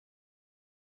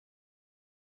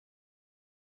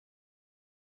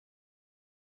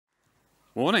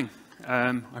Morning.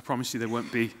 I promise you there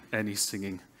won't be any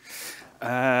singing.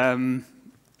 Thank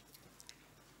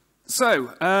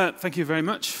you very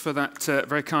much for that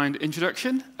very kind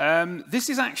introduction. This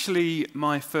is actually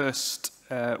my first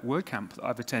WordCamp that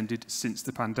I've attended since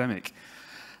the pandemic.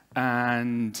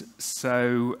 And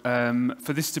so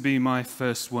for this to be my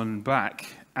first one back,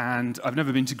 and I've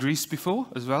never been to Greece before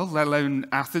as well, let alone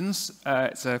Athens.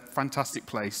 It's a fantastic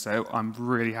place, so I'm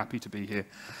really happy to be here.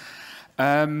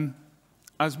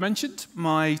 As mentioned,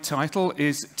 my title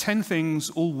is 10 Things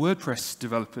All WordPress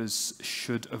Developers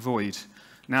Should Avoid.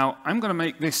 Now, I'm going to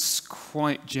make this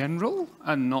quite general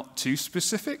and not too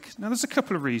specific. Now, there's a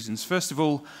couple of reasons. First of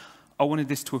all, I wanted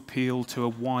this to appeal to a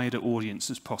wider audience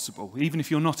as possible. Even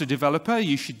if you're not a developer,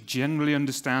 you should generally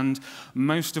understand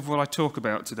most of what I talk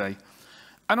about today.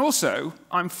 And also,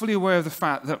 I'm fully aware of the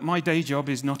fact that my day job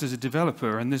is not as a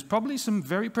developer, and there's probably some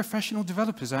very professional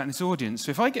developers out in this audience.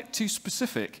 So if I get too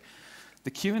specific, the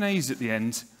Q&As at the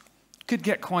end could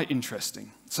get quite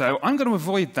interesting. So I'm going to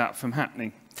avoid that from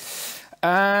happening.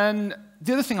 And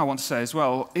the other thing I want to say as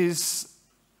well is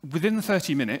within the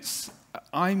 30 minutes,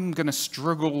 I'm going to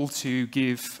struggle to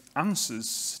give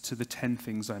answers to the 10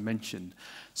 things I mentioned.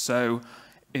 So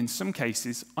in some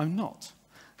cases, I'm not.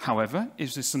 However,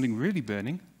 if there's something really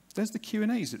burning, there's the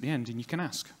Q&As at the end and you can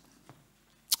ask.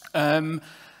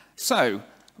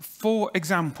 For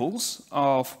examples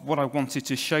of what I wanted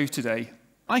to show today,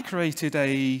 I created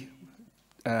a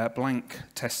blank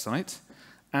test site,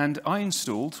 and I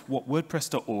installed what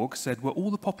WordPress.org said were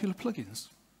all the popular plugins.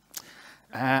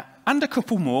 And a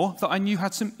couple more that I knew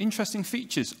had some interesting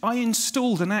features. I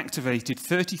installed and activated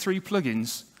 33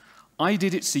 plugins. I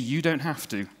did it so you don't have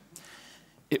to.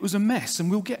 It was a mess,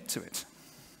 and we'll get to it.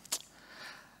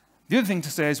 The other thing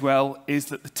to say as well is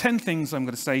that the 10 things I'm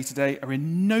going to say today are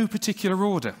in no particular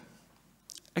order,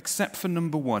 except for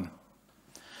number 1.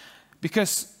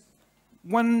 Because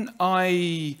when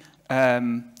I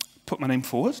put my name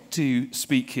forward to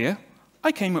speak here,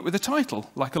 I came up with a title,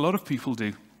 like a lot of people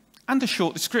do, and a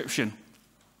short description.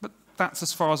 But that's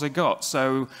as far as I got.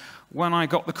 So when I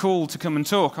got the call to come and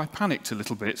talk, I panicked a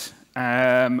little bit.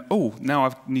 Oh, now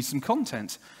I need some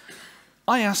content.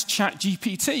 I asked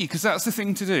ChatGPT, because that's the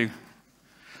thing to do.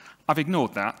 I've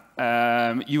ignored that.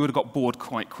 You would have got bored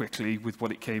quite quickly with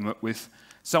what it came up with.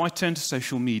 So I turned to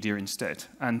social media instead,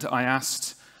 and I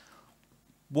asked,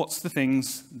 what's the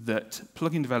things that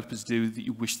plugin developers do that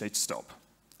you wish they'd stop?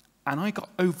 And I got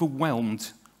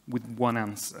overwhelmed with one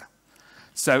answer.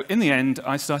 So in the end,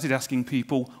 I started asking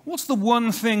people, what's the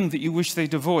one thing that you wish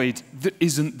they'd avoid that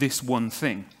isn't this one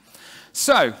thing?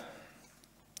 So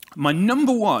my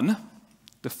number 1,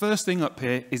 the first thing up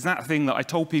here, is that thing that I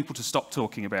told people to stop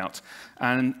talking about.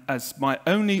 And as my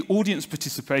only audience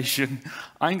participation,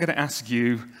 I'm going to ask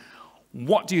you,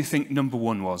 what do you think number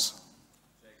 1 was?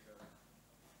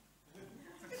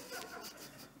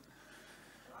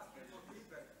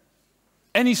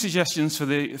 Any suggestions for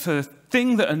the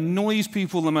thing that annoys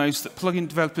people the most that plugin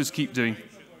developers keep doing?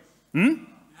 No,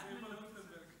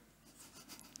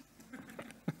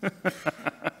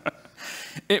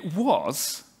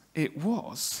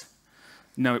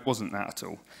 it wasn't that at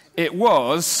all. It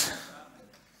was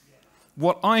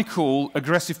what I call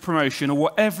aggressive promotion, or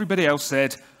what everybody else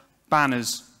said,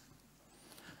 banners.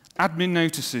 Admin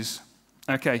notices.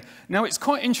 Okay, now it's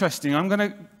quite interesting. I'm going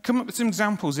to come up with some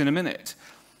examples in a minute.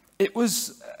 It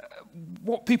was,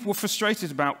 what people were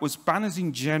frustrated about was banners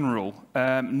in general,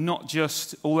 not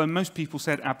just, although most people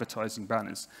said advertising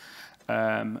banners.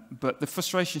 But the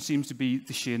frustration seems to be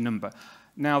the sheer number.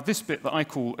 Now, this bit that I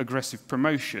call aggressive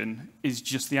promotion is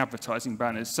just the advertising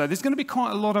banners. So there's going to be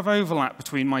quite a lot of overlap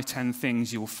between my 10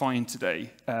 things you'll find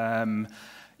today.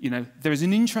 You know, there is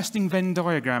an interesting Venn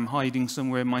diagram hiding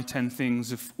somewhere in my 10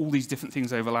 things of all these different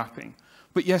things overlapping.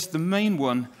 But yes, the main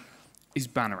one is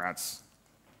banner ads.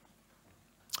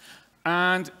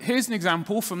 And here's an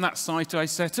example from that site I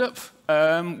set up.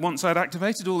 Once I'd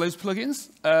activated all those plugins,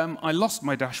 I lost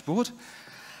my dashboard.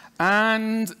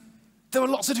 And there were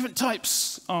lots of different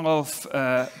types of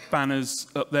banners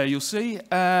up there, you'll see.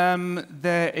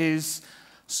 There is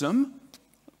some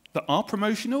that are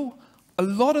promotional. A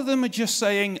lot of them are just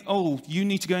saying, oh, you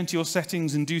need to go into your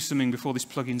settings and do something before this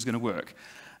plugin's going to work.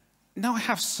 Now, I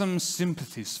have some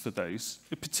sympathies for those,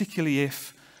 particularly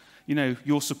if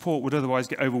your support would otherwise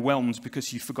get overwhelmed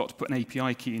because you forgot to put an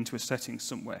API key into a setting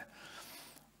somewhere.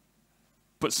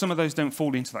 But some of those don't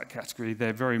fall into that category.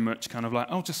 They're very much kind of like,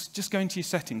 oh, just go into your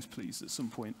settings, please, at some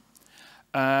point.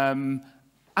 And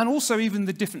also even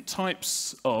the different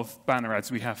types of banner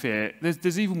ads we have here.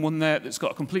 There's even one there that's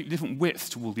got a completely different width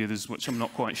to all the others, which I'm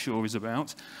not quite sure is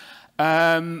about.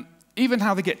 even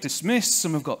how they get dismissed.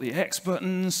 Some have got the X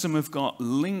buttons, some have got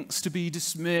links to be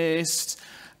dismissed,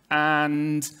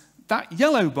 and that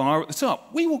yellow bar at the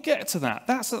top, we will get to that.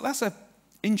 That's an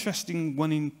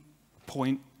interesting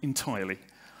point entirely,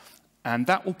 and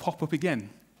that will pop up again.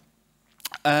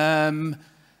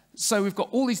 So we've got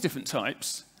all these different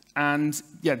types, and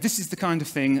yeah, this is the kind of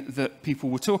thing that people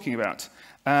were talking about.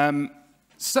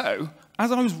 So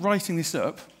as I was writing this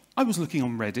up, I was looking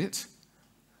on Reddit,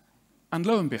 and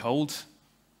lo and behold,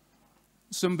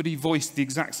 somebody voiced the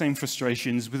exact same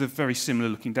frustrations with a very similar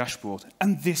looking dashboard.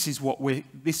 And this is what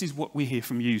we hear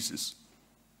from users.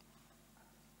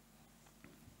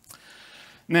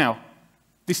 Now,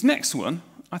 this next one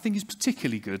I think is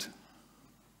particularly good.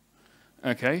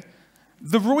 Okay,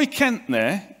 the Roy Kent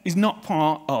there is not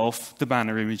part of the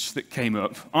banner image that came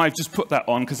up. I've just put that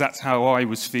on because that's how I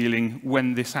was feeling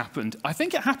when this happened. I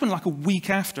think it happened like a week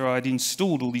after I'd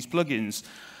installed all these plugins.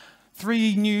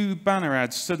 3 new banner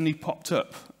ads suddenly popped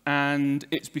up, and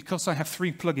it's because I have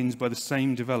 3 plugins by the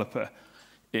same developer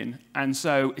in. And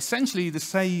so essentially the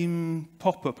same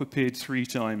pop-up appeared 3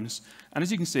 times. And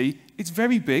as you can see, it's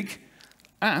very big,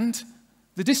 and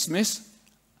the dismiss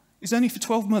is only for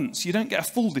 12 months. You don't get a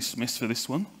full dismiss for this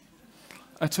one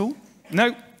at all.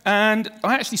 No. And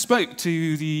I actually spoke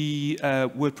to the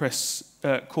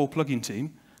WordPress core plugin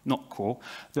team, not core,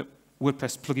 the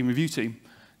WordPress plugin review team,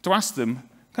 to ask them,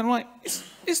 kind of like,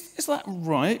 is that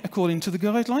right according to the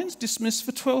guidelines, dismiss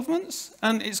for 12 months?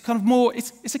 And it's kind of more,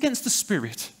 it's against the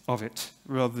spirit of it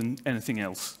rather than anything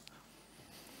else.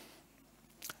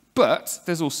 But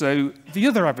there's also the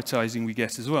other advertising we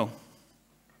get as well.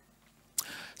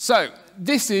 So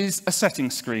this is a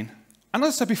settings screen. And as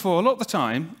I said before, a lot of the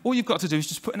time, all you've got to do is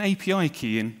just put an API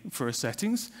key in for a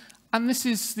settings. And this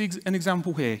is an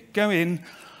example here. Go in,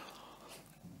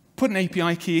 put an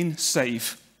API key in,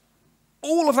 save.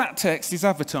 All of that text is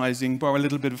advertising, bar a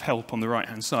little bit of help on the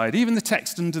right-hand side. Even the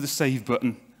text under the save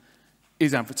button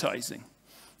is advertising.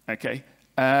 Okay.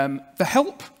 The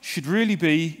help should really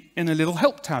be in a little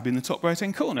help tab in the top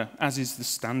right-hand corner, as is the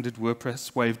standard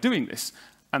WordPress way of doing this.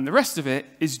 And the rest of it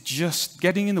is just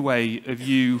getting in the way of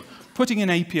you putting an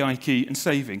API key and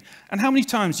saving. And how many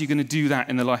times are you going to do that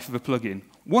in the life of a plugin?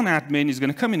 One admin is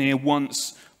going to come in here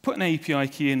once, put an API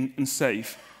key in, and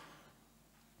save.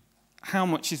 How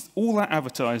much is all that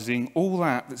advertising, all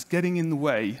that's getting in the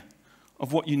way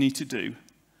of what you need to do?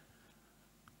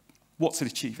 What's it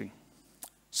achieving?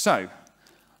 So,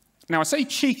 now I say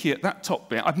cheeky at that top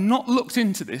bit. I've not looked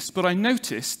into this, but I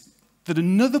noticed that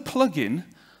another plugin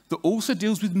that also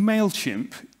deals with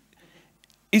MailChimp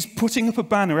is putting up a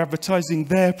banner advertising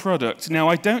their product. Now,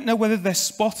 I don't know whether they're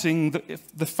spotting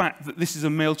the fact that this is a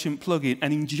MailChimp plugin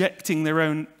and injecting their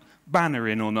own banner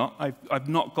in or not. I've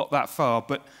not got that far,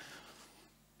 but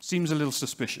seems a little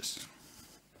suspicious.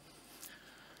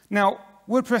 Now,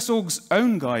 WordPress.org's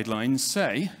own guidelines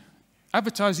say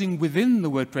advertising within the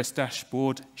WordPress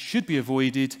dashboard should be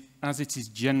avoided as it is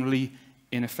generally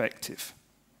ineffective.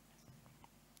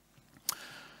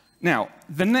 Now,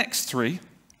 the next 3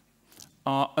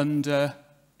 are under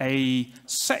a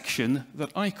section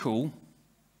that I call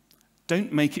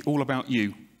Don't Make It All About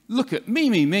You. Look at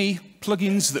me,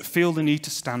 plugins that feel the need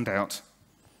to stand out.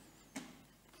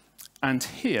 And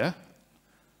here,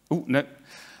 oh, no.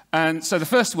 And so the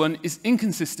first one is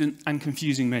inconsistent and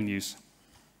confusing menus.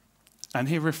 And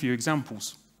here are a few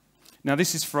examples. Now,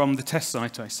 this is from the test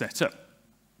site I set up.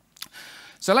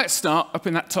 So let's start up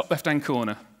in that top left-hand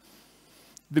corner.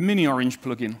 The mini orange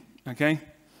plugin, okay?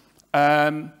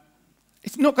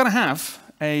 It's not going to have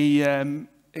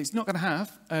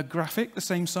a graphic the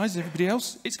same size as everybody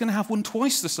else. It's going to have one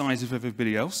twice the size of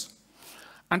everybody else.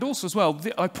 And also as well,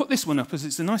 I put this one up as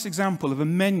it's a nice example of a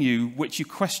menu which you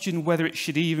question whether it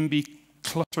should even be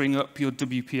cluttering up your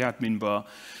WP admin bar,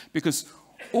 because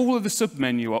all of the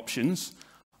sub-menu options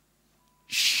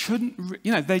shouldn't,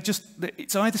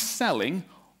 it's either selling,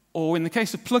 or in the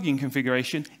case of plugin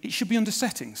configuration, it should be under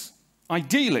settings.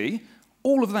 Ideally,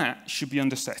 all of that should be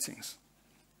under settings.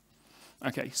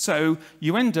 Okay, so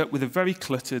you end up with a very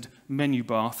cluttered menu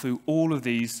bar through all of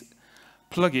these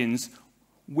plugins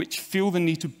which feel the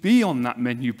need to be on that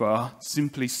menu bar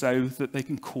simply so that they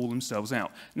can call themselves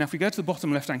out. Now, if we go to the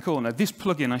bottom left-hand corner, this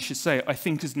plugin, I should say, I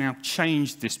think has now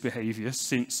changed this behavior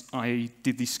since I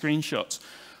did these screenshots.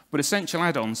 But essential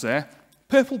add-ons there,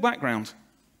 purple background.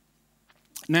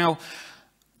 Now,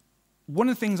 one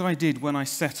of the things I did when I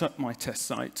set up my test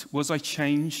site was I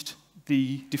changed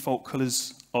the default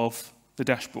colors of the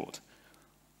dashboard,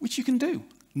 which you can do.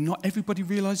 Not everybody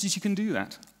realizes you can do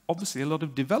that. Obviously, a lot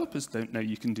of developers don't know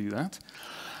you can do that,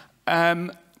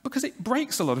 because it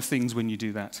breaks a lot of things when you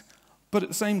do that. but at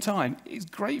the same time, it's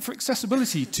great for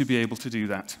accessibility to be able to do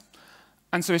that.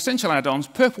 And so essential add-ons,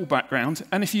 purple background,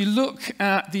 and if you look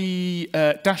at the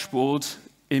dashboard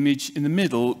image in the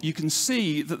middle, you can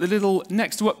see that the little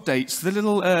next to updates, the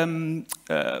little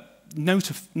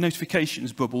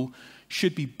notifications bubble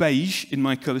should be beige in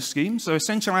my color scheme. So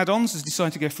essential add-ons has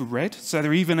decided to go for red, so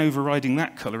they're even overriding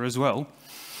that color as well.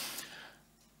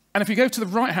 And if you go to the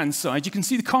right-hand side, you can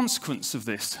see the consequence of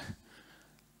this.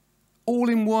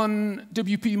 All-in-one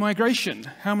WP migration.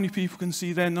 How many people can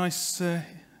see their nice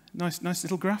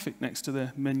little graphic next to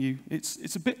the menu?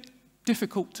 It's a bit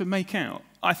difficult to make out.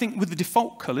 I think with the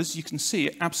default colors, you can see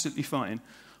it absolutely fine.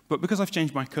 But because I've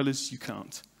changed my colors, you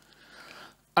can't.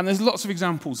 And there's lots of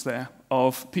examples there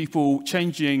of people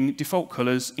changing default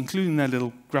colors, including their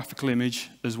little graphical image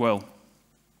as well.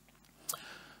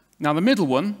 Now, the middle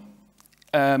one,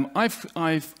 I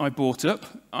brought up.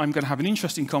 I'm going to have an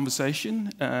interesting conversation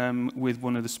with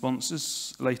one of the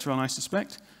sponsors later on, I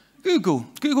suspect. Google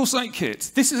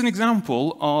Sitekit. This is an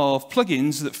example of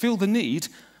plugins that feel the need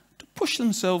to push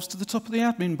themselves to the top of the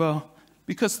admin bar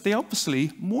because they're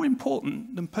obviously more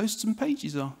important than posts and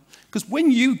pages are. Because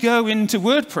when you go into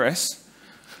WordPress,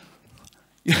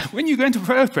 you're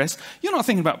not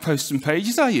thinking about posts and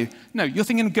pages, are you? No, you're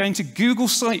thinking of going to Google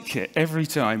Sitekit every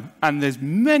time. And there's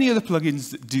many other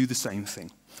plugins that do the same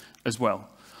thing as well.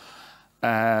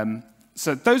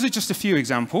 So those are just a few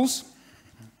examples.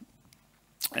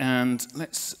 And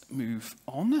let's move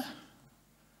on.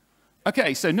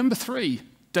 OK, so number 3,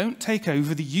 don't take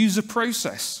over the user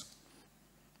process.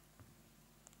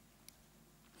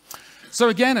 So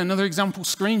again, another example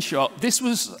screenshot. This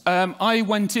was, I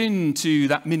went into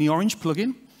that Mini Orange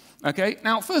plugin. Okay,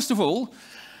 now, first of all,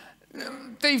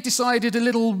 they've decided a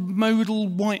little modal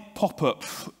white pop-up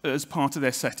as part of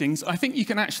their settings. I think you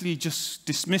can actually just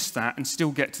dismiss that and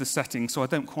still get to the settings, so I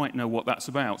don't quite know what that's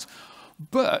about.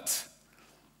 But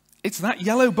it's that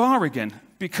yellow bar again.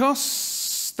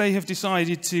 Because they have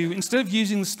decided to, instead of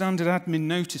using the standard admin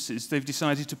notices, they've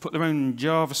decided to put their own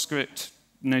JavaScript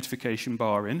notification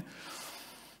bar in.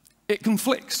 It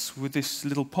conflicts with this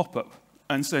little pop-up.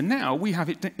 And so now we have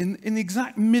it in the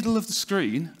exact middle of the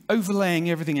screen, overlaying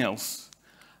everything else.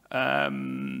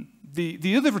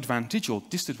 The other advantage, or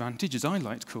disadvantage as I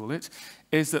like to call it,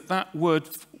 is that word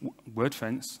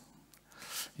fence,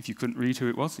 if you couldn't read who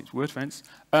it was, it's word fence.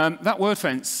 That word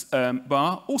fence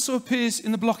bar also appears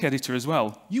in the block editor as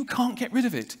well. You can't get rid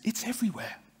of it. It's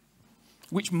everywhere,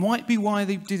 which might be why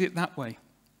they did it that way.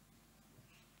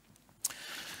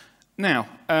 Now,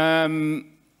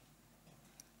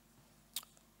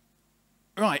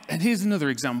 right, and here's another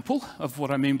example of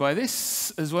what I mean by this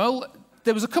as well.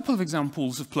 There was a couple of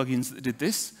examples of plugins that did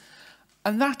this,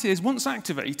 and that is, once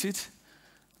activated,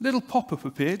 little pop-up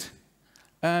appeared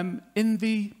in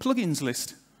the plugins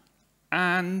list.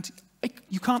 And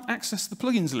you can't access the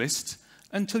plugins list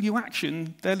until you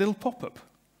action their little pop-up.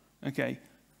 Okay,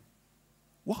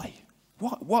 why?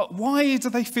 Why do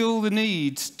they feel the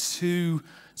need to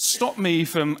stop me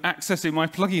from accessing my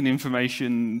plugin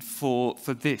information for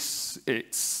this?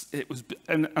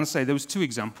 And I say there was 2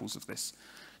 examples of this,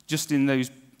 just in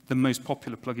the most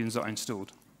popular plugins that I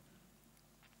installed.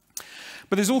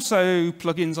 But there's also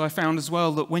plugins I found as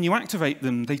well that when you activate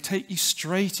them, they take you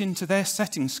straight into their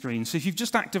settings screen. So if you've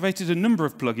just activated a number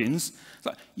of plugins,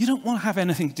 like, you don't want to have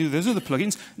anything to do with those other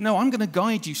plugins. No, I'm going to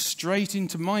guide you straight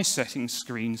into my settings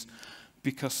screens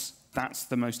because that's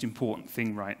the most important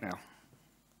thing right now.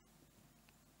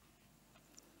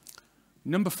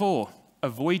 Number 4,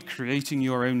 avoid creating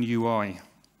your own UI.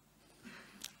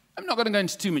 I'm not going to go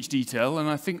into too much detail, and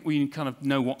I think we kind of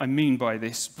know what I mean by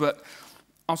this, but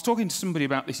I was talking to somebody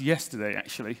about this yesterday,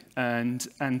 actually, and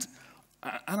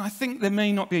I think there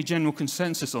may not be a general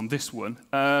consensus on this one,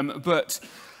 but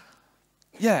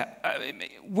yeah,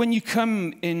 when you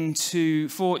come into,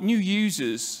 for new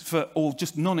users, or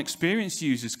just non-experienced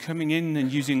users coming in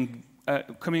and using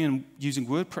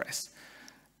WordPress,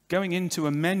 going into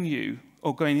a menu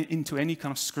or going into any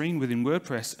kind of screen within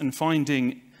WordPress and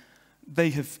finding they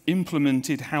have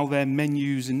implemented how their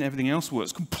menus and everything else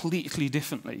works completely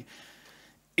differently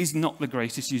is not the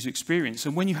greatest user experience.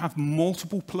 And when you have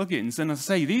multiple plugins, and as I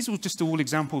say, these were just all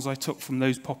examples I took from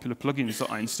those popular plugins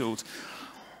that I installed.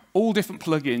 All different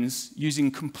plugins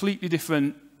using completely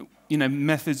different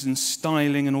methods and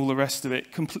styling and all the rest of it,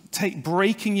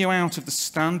 breaking you out of the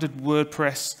standard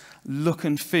WordPress look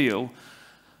and feel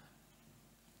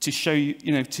to show you,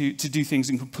 to do things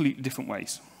in completely different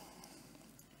ways.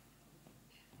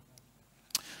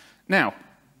 Now,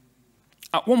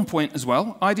 at one point as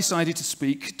well, I decided to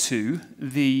speak to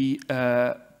the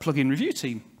plugin review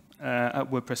team at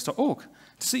WordPress.org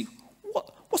to see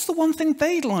what's the one thing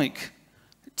they'd like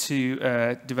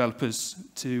to developers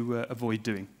to avoid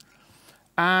doing?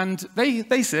 And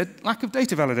they said lack of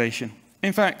data validation.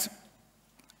 In fact,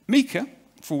 Mika,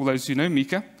 for all those who know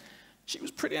Mika, she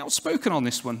was pretty outspoken on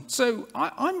this one. So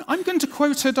I'm going to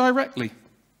quote her directly.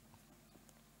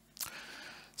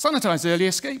 Sanitize early,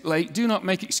 escape late, do not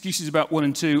make excuses about 1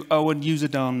 and 2, oh, and use a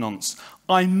darn nonce.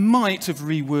 I might have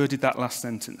reworded that last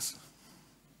sentence.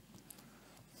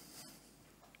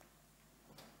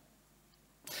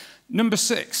 Number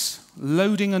 6,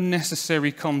 loading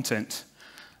unnecessary content.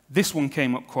 This one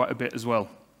came up quite a bit as well.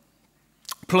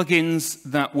 Plugins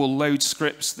that will load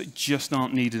scripts that just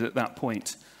aren't needed at that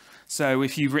point. So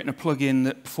if you've written a plugin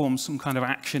that performs some kind of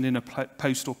action in a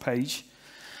post or page,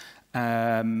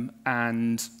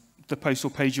 and the post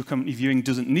or page you're currently viewing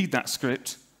doesn't need that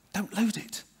script, don't load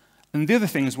it. And the other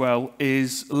thing as well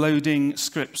is loading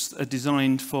scripts that are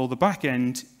designed for the back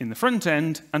end in the front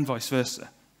end and vice versa.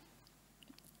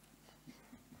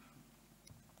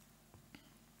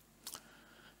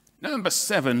 Number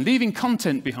 7, leaving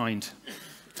content behind.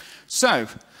 So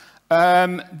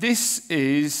this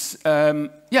is,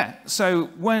 so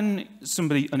when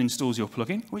somebody uninstalls your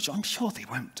plugin, which I'm sure they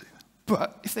won't do,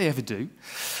 but if they ever do,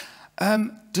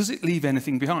 does it leave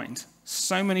anything behind?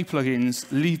 So many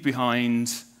plugins leave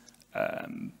behind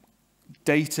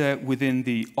data within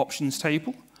the options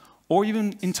table, or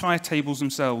even entire tables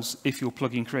themselves if your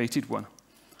plugin created one.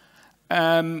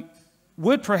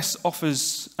 WordPress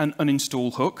offers an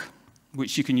uninstall hook,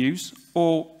 which you can use,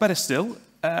 or better still,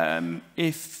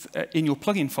 if in your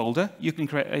plugin folder, you can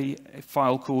create a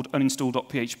file called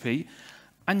uninstall.php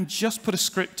and just put a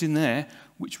script in there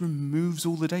which removes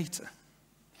all the data.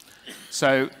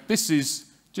 So this is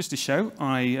just to show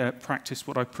I practice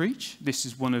what I preach. This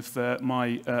is one of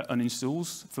my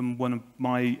uninstalls from one of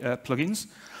my plugins.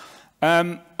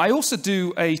 I also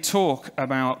do a talk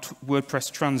about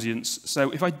WordPress transients.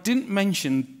 So if I didn't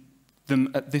mention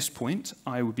them at this point,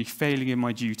 I would be failing in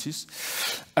my duties.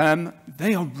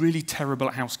 They are really terrible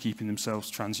at housekeeping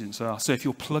themselves, transients are. So if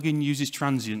your plugin uses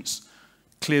transients,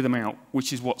 clear them out,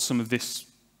 which is what some of this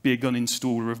big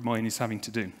uninstaller of mine is having to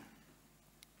do.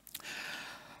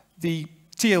 The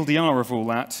TLDR of all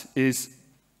that is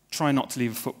try not to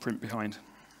leave a footprint behind.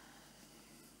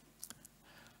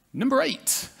 Number 8,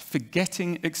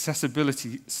 forgetting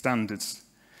accessibility standards.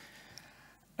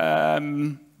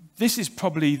 This is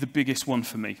probably the biggest one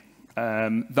for me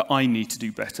that I need to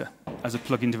do better as a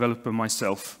plugin developer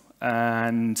myself.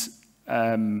 And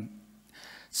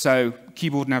so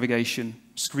keyboard navigation,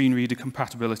 screen reader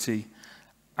compatibility,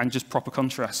 and just proper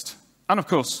contrast. And of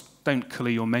course, don't color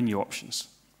your menu options.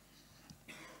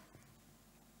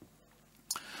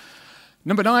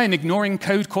 Number 9, ignoring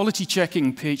code quality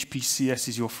checking. PHP-CS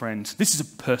is your friend. This is a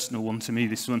personal one to me,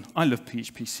 this one. I love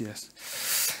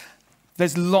PHP-CS.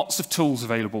 There's lots of tools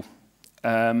available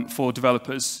for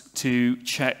developers to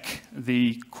check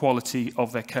the quality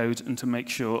of their code and to make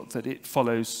sure that it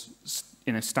follows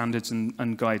standards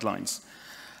and guidelines.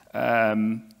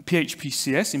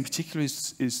 PHP-CS in particular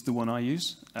is the one I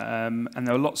use. And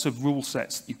there are lots of rule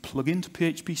sets that you plug into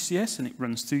PHP-CS and it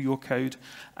runs through your code.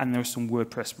 And there are some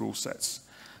WordPress rule sets.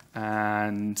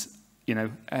 And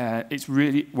it's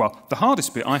really, well, the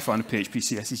hardest bit I find of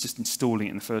PHP-CS is just installing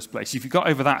it in the first place. If you've got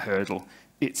over that hurdle,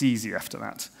 it's easy after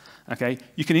that. Okay,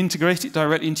 you can integrate it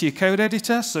directly into your code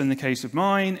editor. So in the case of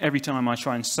mine, every time I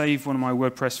try and save one of my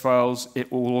WordPress files,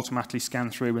 it will automatically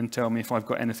scan through and tell me if I've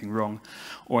got anything wrong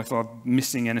or if I'm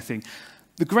missing anything.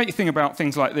 The great thing about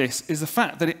things like this is the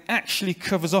fact that it actually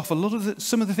covers off a lot of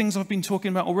some of the things I've been talking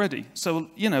about already.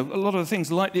 So, a lot of the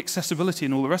things like the accessibility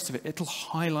and all the rest of it, it'll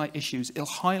highlight issues. It'll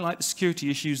highlight the security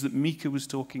issues that Mika was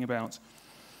talking about.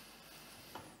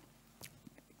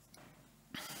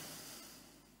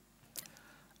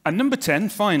 And number 10,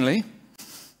 finally,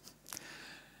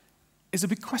 is a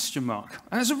big question mark.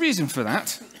 And there's a reason for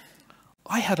that.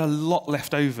 I had a lot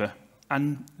left over,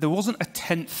 and there wasn't a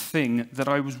 10th thing that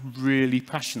I was really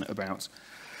passionate about.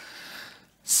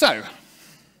 So,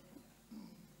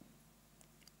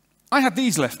 I had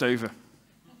these left over.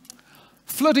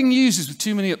 Flooding users with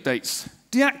too many updates.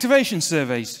 Deactivation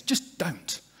surveys, just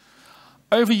don't.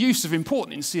 Overuse of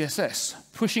important in CSS.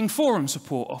 Pushing forum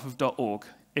support off of .org.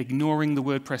 Ignoring the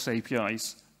WordPress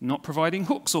APIs, not providing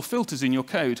hooks or filters in your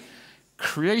code,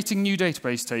 creating new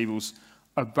database tables,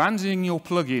 abandoning your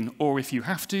plugin, or if you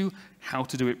have to, how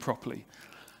to do it properly.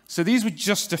 So these were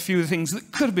just a few of the things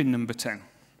that could have been number 10.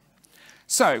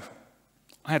 So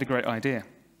I had a great idea.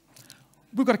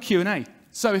 We've got a Q&A.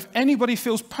 So if anybody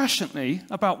feels passionately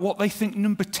about what they think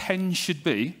number 10 should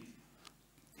be,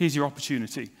 here's your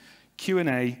opportunity.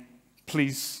 Q&A,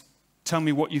 please tell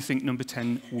me what you think number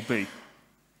 10 will be.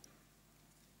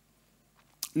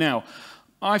 Now,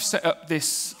 I've set up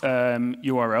this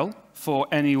URL for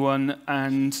anyone,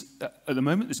 and at the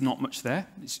moment there's not much there.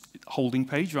 It's a holding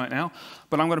page right now,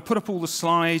 but I'm going to put up all the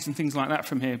slides and things like that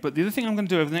from here. But the other thing I'm going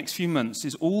to do over the next few months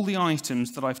is all the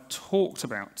items that I've talked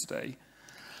about today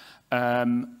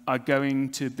are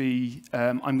going to be,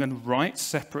 I'm going to write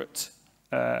separate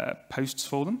posts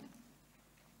for them,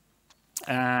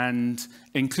 and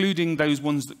including those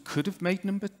ones that could have made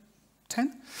number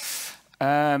 10.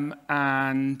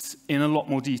 And in a lot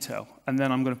more detail. And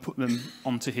then I'm going to put them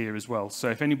onto here as well. So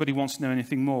if anybody wants to know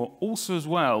anything more, also as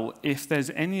well, if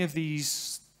there's any of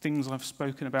these things I've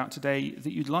spoken about today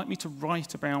that you'd like me to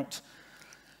write about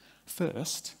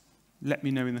first, let me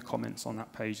know in the comments on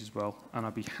that page as well, and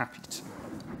I'll be happy to.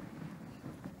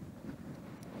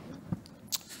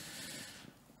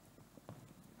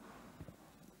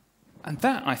 And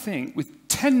that, I think, with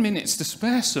 10 minutes to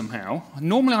spare somehow,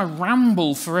 normally I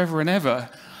ramble forever and ever,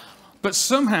 but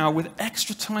somehow with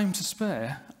extra time to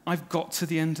spare, I've got to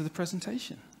the end of the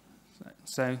presentation.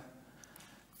 So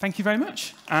thank you very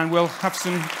much, and we'll have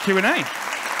some Q&A.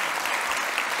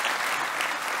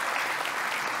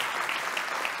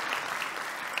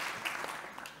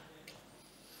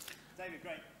 David,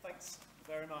 great. Thanks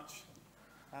very much.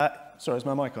 Sorry, is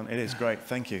my mic on? It is, great,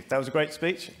 thank you. That was a great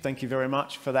speech. Thank you very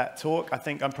much for that talk. I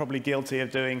think I'm probably guilty of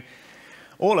doing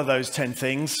all of those 10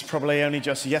 things, probably only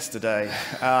just yesterday.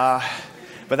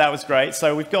 But that was great.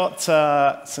 So we've got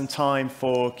some time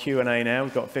for Q&A now.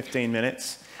 We've got 15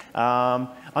 minutes. I'm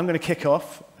going to kick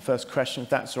off the first question, if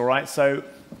that's all right. So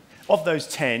of those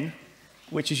 10,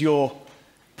 which is your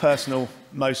personal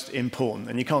most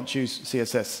important? And you can't choose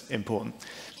CSS important.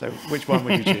 So which one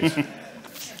would you choose?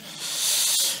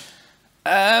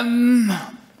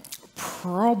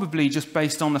 Probably just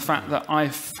based on the fact that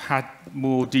I've had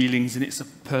more dealings and it's a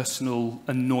personal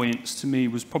annoyance to me,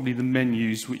 was probably the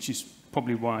menus, which is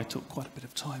probably why I took quite a bit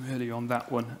of time earlier on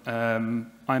that one.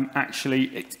 I'm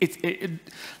actually,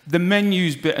 the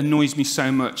menus bit annoys me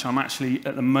so much, I'm actually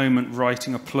at the moment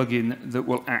writing a plugin that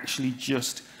will actually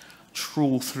just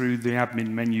trawl through the admin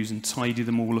menus and tidy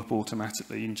them all up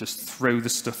automatically and just throw the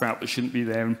stuff out that shouldn't be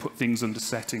there and put things under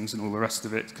settings and all the rest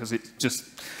of it, because it's just,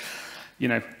 you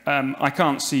know, I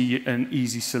can't see an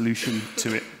easy solution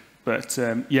to it. But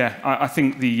yeah, I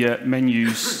think the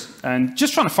menus and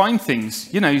just trying to find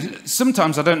things, you know,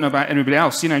 sometimes I don't know about anybody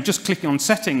else, you know, just clicking on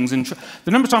settings, and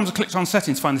the number of times I clicked on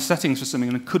settings to find the settings for something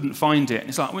and I couldn't find it. And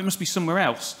it's like, well, it must be somewhere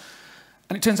else.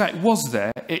 And it turns out it was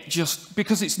there, it just,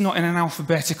 because it's not in an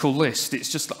alphabetical list, it's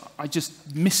just, I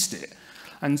just missed it.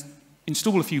 And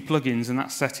install a few plugins and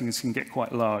that settings can get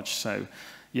quite large. So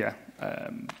yeah,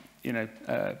 you know,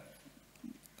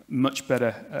 much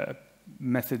better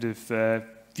method of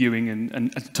viewing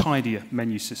and a tidier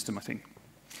menu system, I think.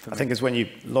 I think it's when you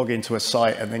log into a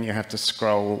site and then you have to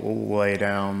scroll all the way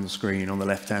down the screen on the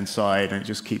left-hand side and it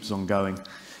just keeps on going.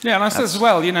 Yeah, and I said as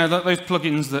well, you know, those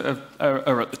plugins that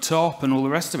are at the top and all the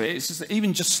rest of it, it's just,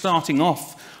 even just starting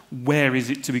off, where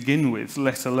is it to begin with,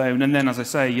 let alone, and then, as I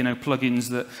say, you know, plugins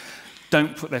that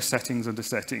don't put their settings under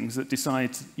settings, that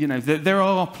decide, you know, there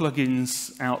are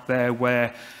plugins out there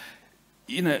where,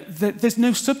 you know, there's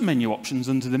no sub-menu options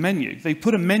under the menu. They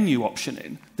put a menu option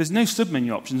in. There's no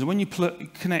sub-menu options. And when you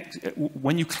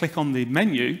when you click on the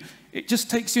menu, it just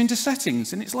takes you into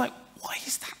settings. And it's like, why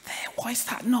is that there? Why is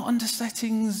that not under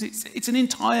settings? It's an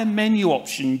entire menu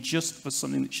option just for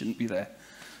something that shouldn't be there.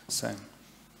 So.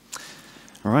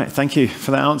 All right, thank you for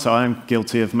that answer. I'm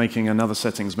guilty of making another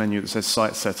settings menu that says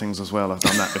site settings as well. I've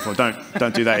done that before.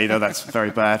 Don't do that either. That's very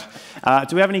bad.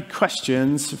 Do we have any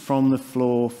questions from the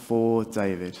floor for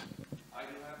David? I do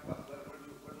have, where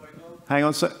do I go? Hang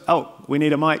on, sir. Oh, we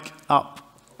need a mic up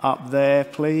there,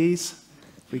 please.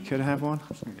 If we could have one.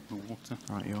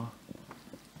 All right, you are.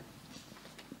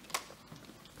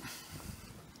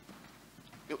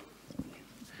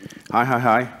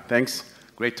 Hi. Thanks.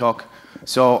 Great talk.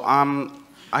 So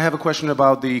I have a question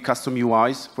about the custom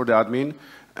UIs for the admin.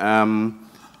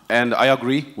 And I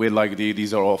agree with like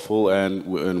these are awful and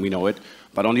we know it.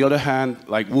 But on the other hand,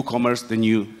 like WooCommerce, the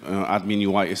new admin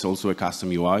UI is also a custom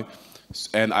UI.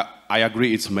 And I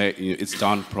agree it's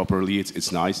done properly,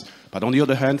 it's nice. But on the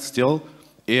other hand, still,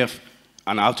 if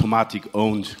an automatic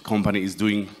owned company is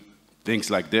doing things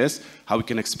like this, how we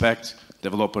can expect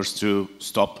developers to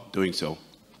stop doing so?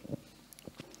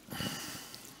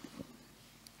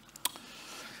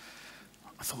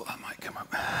 I thought that might come up.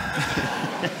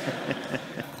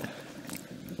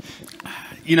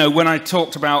 You know, when I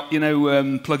talked about, you know,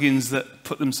 plugins that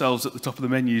put themselves at the top of the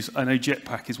menus, I know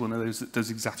Jetpack is one of those that does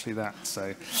exactly that.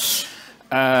 So,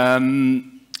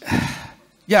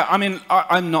 Yeah, I mean,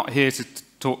 I'm not here to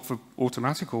talk for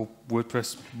Automatic or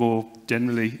WordPress more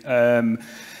generally.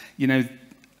 You know,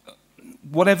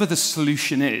 whatever the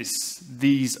solution is,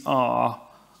 these are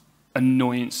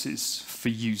annoyances for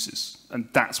users, and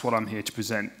that's what I'm here to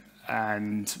present,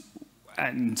 and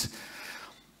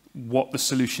what the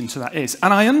solution to that is.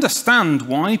 And I understand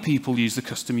why people use the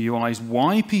custom UIs,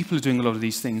 why people are doing a lot of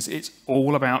these things. It's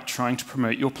all about trying to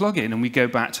promote your plugin, and we go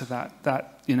back to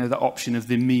that you know, the option of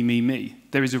the me.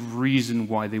 There is a reason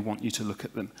why they want you to look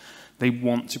at them. They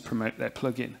want to promote their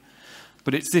plugin.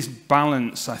 But it's this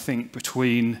balance, I think,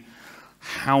 between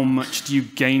how much do you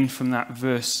gain from that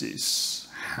versus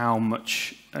how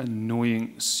much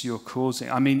annoyance you're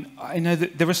causing. I mean, I know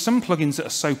that there are some plugins that are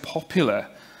so popular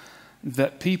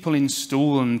that people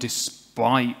install them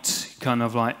despite kind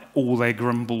of like all their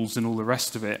grumbles and all the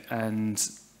rest of it, and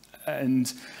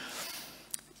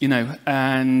you know,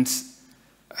 and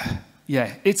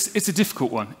yeah, it's a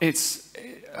difficult one.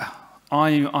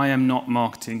 I am not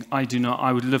marketing. I do not.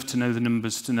 I would love to know the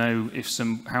numbers to know if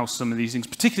how some of these things,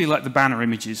 particularly like the banner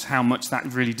images, how much that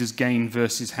really does gain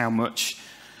versus how much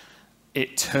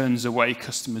it turns away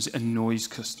customers, it annoys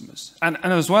customers. And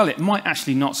as well, it might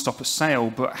actually not stop a sale,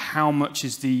 but how much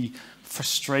is the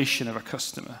frustration of a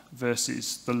customer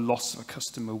versus the loss of a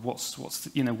customer? What's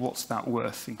that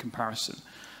worth in comparison?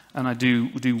 And I do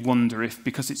wonder if,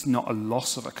 because it's not a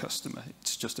loss of a customer,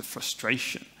 it's just a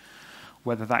frustration,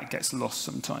 whether that gets lost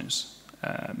sometimes.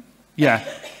 Yeah,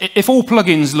 if all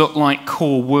plugins look like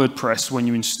core WordPress when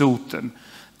you installed them,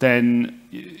 then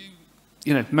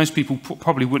you know, most people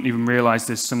probably wouldn't even realize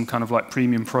there's some kind of like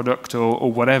premium product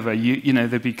or whatever. You know,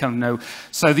 there'd be kind of no.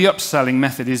 So the upselling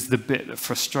method is the bit that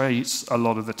frustrates a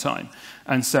lot of the time.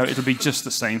 And so it'll be just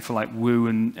the same for like Woo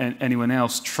and anyone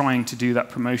else trying to do that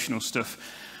promotional stuff.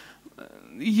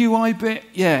 UI bit,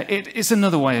 yeah, it's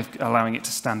another way of allowing it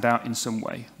to stand out in some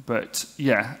way. But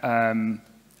yeah,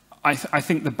 I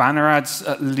think the banner ads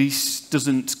at least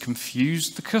doesn't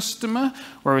confuse the customer,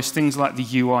 whereas things like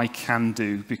the UI can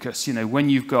do, because you know,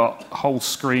 when you've got whole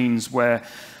screens where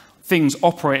things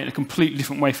operate in a completely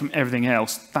different way from everything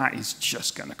else, that is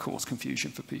just going to cause confusion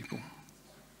for people.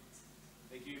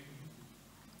 Thank you.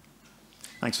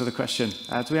 Thanks for the question.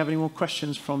 Do we have any more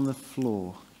questions from the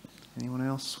floor? Anyone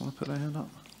else want to put their hand up?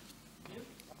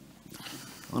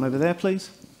 On over there, please.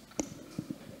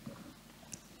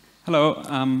 Hello,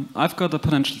 I've got a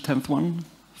potential 10th one,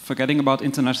 forgetting about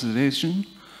internationalization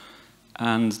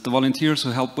and the volunteers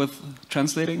who help with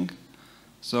translating.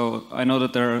 So I know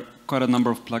that there are quite a number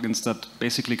of plugins that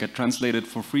basically get translated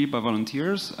for free by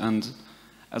volunteers, and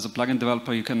as a plugin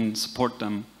developer you can support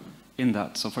them in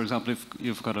that. So for example, if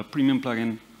you've got a premium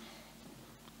plugin,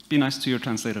 be nice to your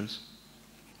translators.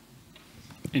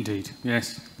 Indeed,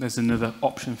 yes. There's another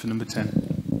option for number 10.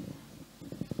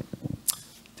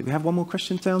 Do we have one more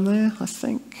question down there, I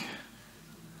think?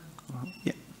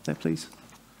 Yeah, there, please.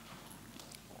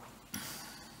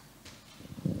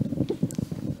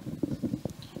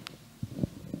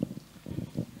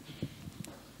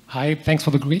 Hi, thanks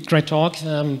for the great talk.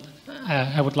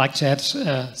 I would like to add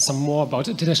some more about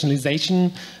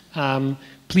internationalization.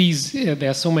 Please, there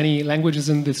are so many languages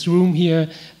in this room here.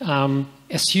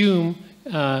 Assume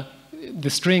the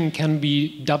string can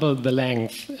be double the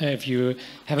length. If you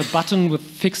have a button with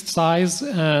fixed size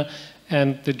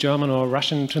and the German or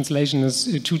Russian translation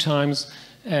is 2 times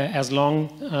as long,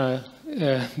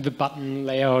 the button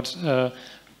layout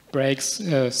breaks.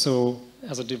 So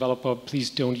as a developer,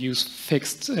 please don't use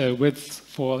fixed width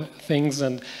for things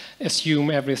and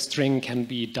assume every string can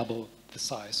be double the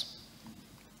size.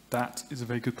 That is a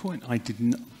very good point.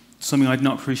 Something I'd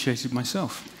not appreciated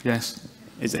myself. Yes.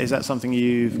 Is that something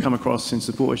you've come across in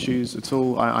support issues at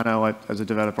all? I know as a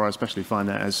developer, I especially find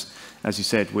that, as you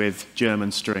said, with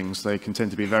German strings, they can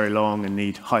tend to be very long and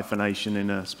need hyphenation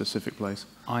in a specific place.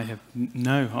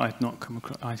 No, I've not come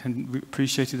across, I hadn't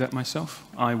appreciated that myself.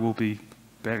 I will be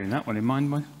bearing that one in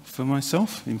mind for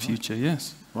myself in future,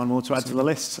 yes. One more to add to the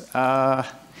list.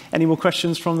 Any more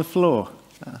questions from the floor?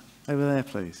 Over there,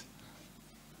 please.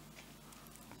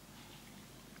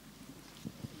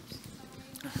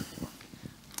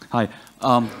 Hi.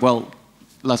 Well,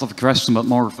 less of a question, but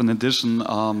more of an addition.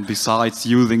 Besides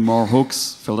using more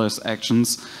hooks, filters,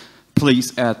 actions,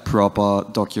 please add proper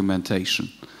documentation.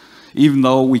 Even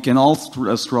though we can all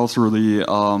scroll through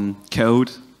the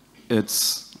code,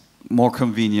 it's more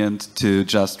convenient to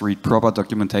just read proper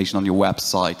documentation on your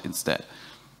website instead.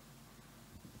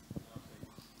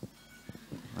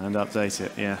 And update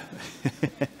it, yeah.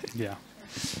 Yeah.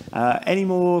 Any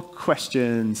more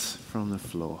questions from the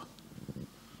floor?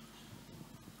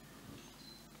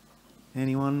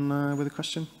 Anyone with a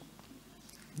question?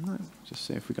 No, just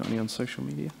see if we got any on social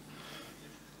media.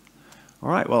 All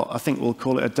right, well, I think we'll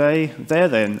call it a day there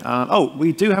then. Oh,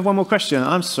 we do have one more question.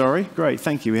 I'm sorry. Great,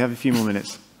 thank you. We have a few more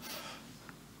minutes.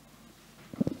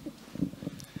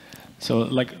 So,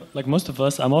 like most of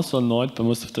us, I'm also annoyed by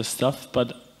most of this stuff,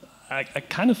 but I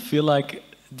kind of feel like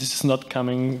this is not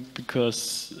coming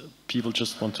because people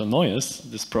just want to annoy us.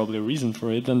 There's probably a reason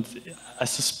for it, and I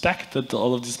suspect that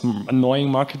all of this annoying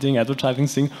marketing, advertising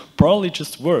thing probably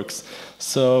just works.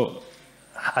 So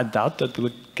I doubt that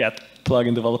we'll get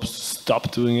plugin developers to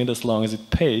stop doing it as long as it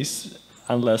pays,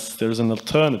 unless there's an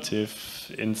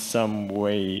alternative in some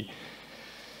way.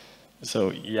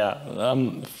 So yeah,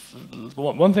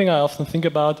 one thing I often think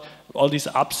about, all this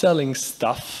upselling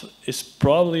stuff is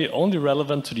probably only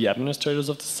relevant to the administrators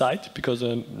of the site, because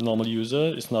a normal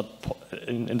user is not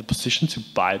in the position to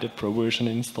buy the pro version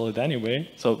and install it anyway.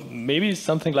 So maybe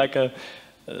something like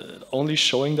only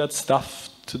showing that stuff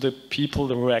to the people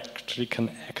who actually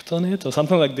can act on it, or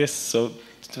something like this. So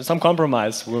some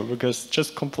compromise, because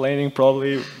just complaining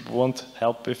probably won't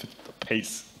help if it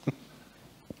pays.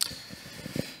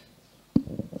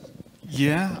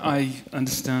 Yeah, I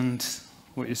understand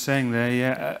what you're saying there.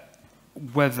 Yeah,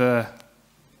 whether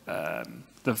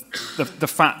the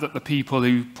fact that the people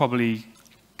who probably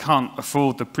can't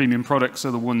afford the premium products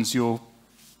are the ones you're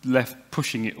left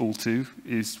pushing it all to,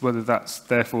 is whether that's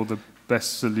therefore the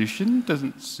best solution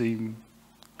doesn't seem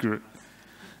good.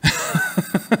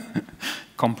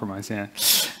 Compromise, yeah.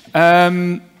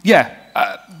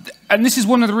 And this is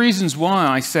one of the reasons why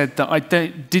I said that I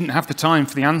didn't have the time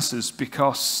for the answers,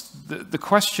 because the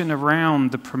question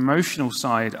around the promotional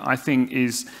side, I think,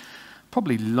 is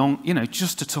probably long. You know,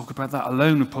 just to talk about that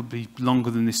alone would probably be longer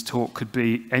than this talk could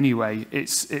be anyway.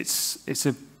 It's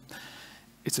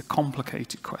a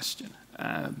complicated question.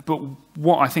 But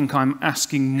what I think I'm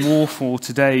asking more for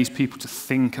today is people to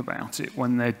think about it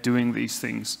when they're doing these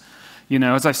things. You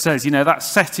know, as I said, you know, that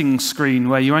settings screen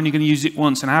where you're only going to use it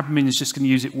once and admin is just going to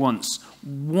use it once.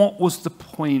 What was the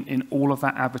point in all of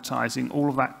that advertising, all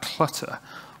of that clutter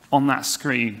on that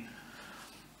screen?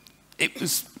 It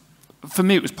was, for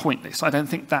me, it was pointless. I don't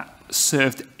think that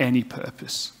served any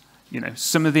purpose. You know,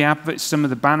 some of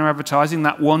the banner advertising,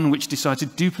 that one which decided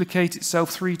to duplicate itself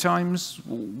 3 times,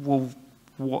 well,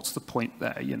 what's the point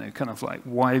there? You know, kind of like,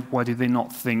 why did they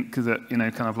not think that, you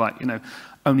know, kind of like, you know,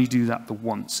 only do that the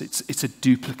once? It's a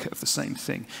duplicate of the same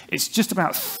thing. It's just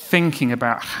about thinking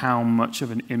about how much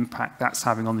of an impact that's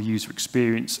having on the user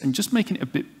experience and just making it a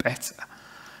bit better.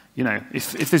 You know,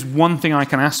 if there's one thing I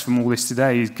can ask from all this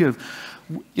today is good,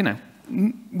 you know,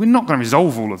 we're not going to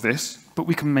resolve all of this, but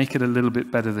we can make it a little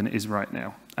bit better than it is right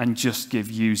now and just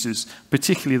give users,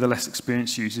 particularly the less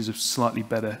experienced users, a slightly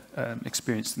better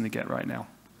experience than they get right now.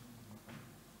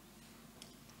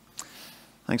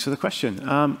 Thanks for the question.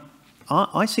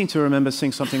 I seem to remember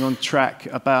seeing something on track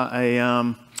about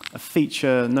a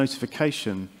feature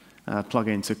notification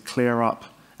plugin to clear up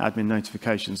admin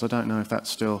notifications. I don't know if that's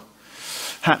still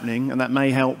happening, and that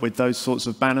may help with those sorts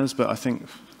of banners, but I think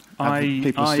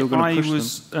people are still going to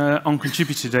push them. I was on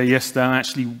Contributor Day yesterday, and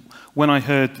actually, when I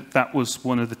heard that was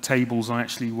one of the tables, I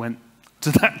actually went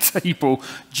to that table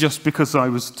just because I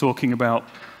was talking about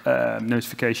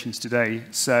notifications today.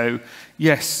 So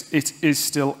yes, it is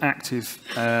still active,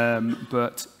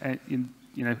 but you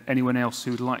know, anyone else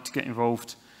who would like to get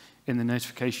involved in the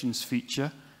notifications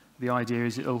feature, the idea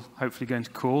is it'll hopefully go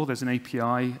into core. There's an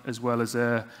API as well as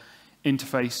a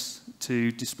interface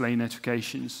to display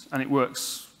notifications, and it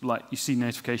works like you see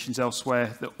notifications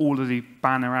elsewhere, that all of the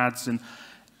banner ads and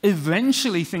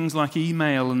eventually things like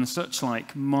email and such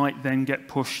like might then get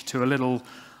pushed to a little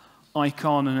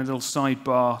icon and a little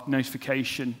sidebar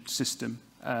notification system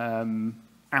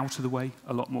out of the way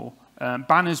a lot more.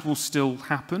 Banners will still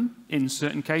happen in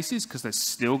certain cases, because there's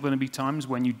still going to be times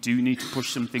when you do need to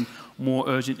push something more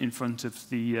urgent in front of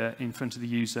the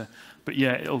user. But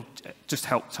yeah, it'll just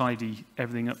help tidy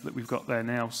everything up that we've got there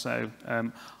now. So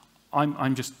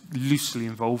I'm just loosely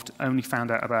involved. I only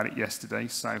found out about it yesterday,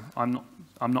 so I'm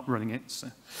not running it. So.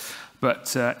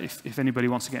 But if anybody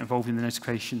wants to get involved in the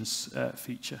notifications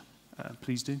feature,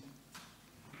 please do.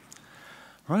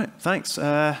 Right, thanks.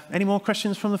 Any more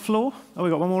questions from the floor? Oh,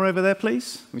 we've got one more over there,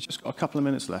 please. We've just got a couple of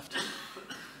minutes left.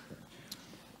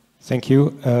 Thank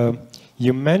you.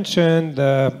 You mentioned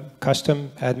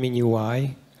custom admin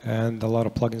UI, and a lot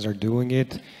of plugins are doing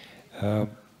it.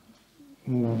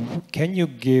 Can you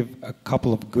give a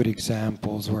couple of good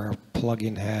examples where a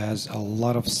plugin has a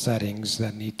lot of settings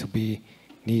that need to be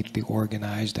neatly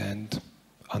organized and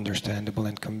understandable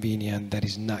and convenient, that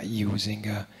is not using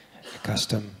a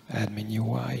custom admin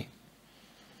UI?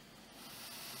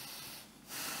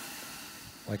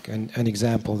 like an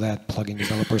example that plugin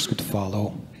developers could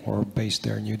follow or base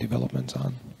their new developments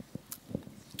on?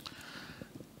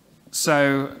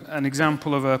 So an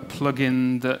example of a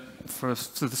plugin that for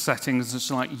the settings it's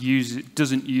like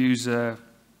doesn't use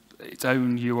its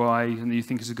own UI and you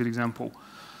think is a good example.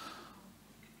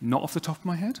 Not off the top of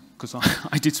my head, because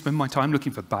I did spend my time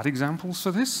looking for bad examples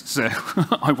for this, so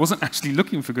I wasn't actually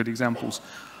looking for good examples.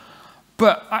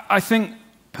 But I think,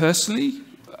 personally,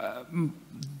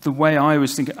 the way I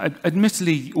was thinking,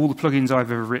 admittedly, all the plugins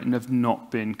I've ever written have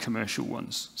not been commercial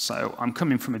ones, so I'm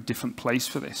coming from a different place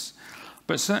for this.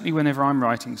 But certainly whenever I'm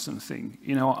writing something,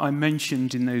 you know, I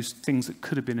mentioned in those things that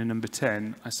could have been a number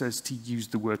 10, I says to use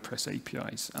the WordPress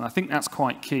APIs. And I think that's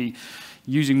quite key,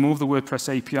 using more of the WordPress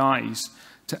APIs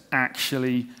to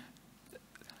actually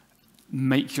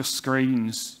make your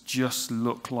screens just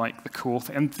look like the core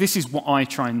thing. And this is what I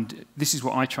try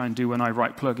and do when I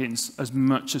write plugins as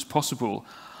much as possible.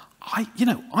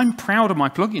 I'm proud of my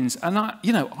plugins, and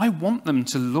I want them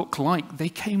to look like they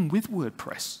came with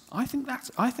WordPress. I think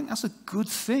that's a good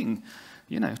thing,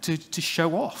 to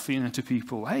show off, to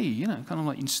people. Hey, kind of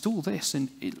like install this, and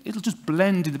it'll just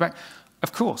blend in the back.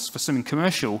 Of course, for something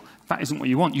commercial, that isn't what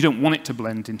you want. You don't want it to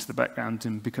blend into the background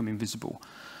and become invisible.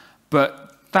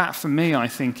 But that, for me, I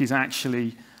think, is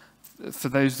actually, for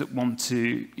those that want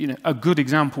to, a good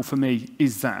example for me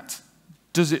is that.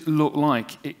 Does it look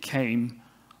like it came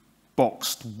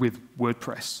boxed with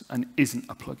WordPress and isn't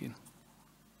a plugin?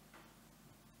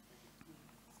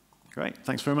 Great.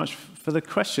 Thanks very much for the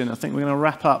question. I think we're going to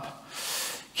wrap up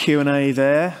Q&A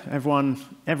there. Everyone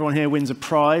here wins a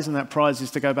prize, and that prize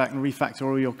is to go back and refactor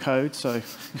all your code, so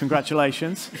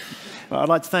congratulations. But I'd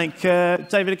like to thank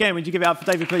David again. Would you give it up for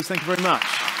David, please? Thank you very much.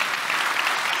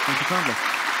 Thank you kindly.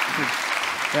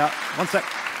 Yeah, one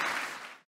sec.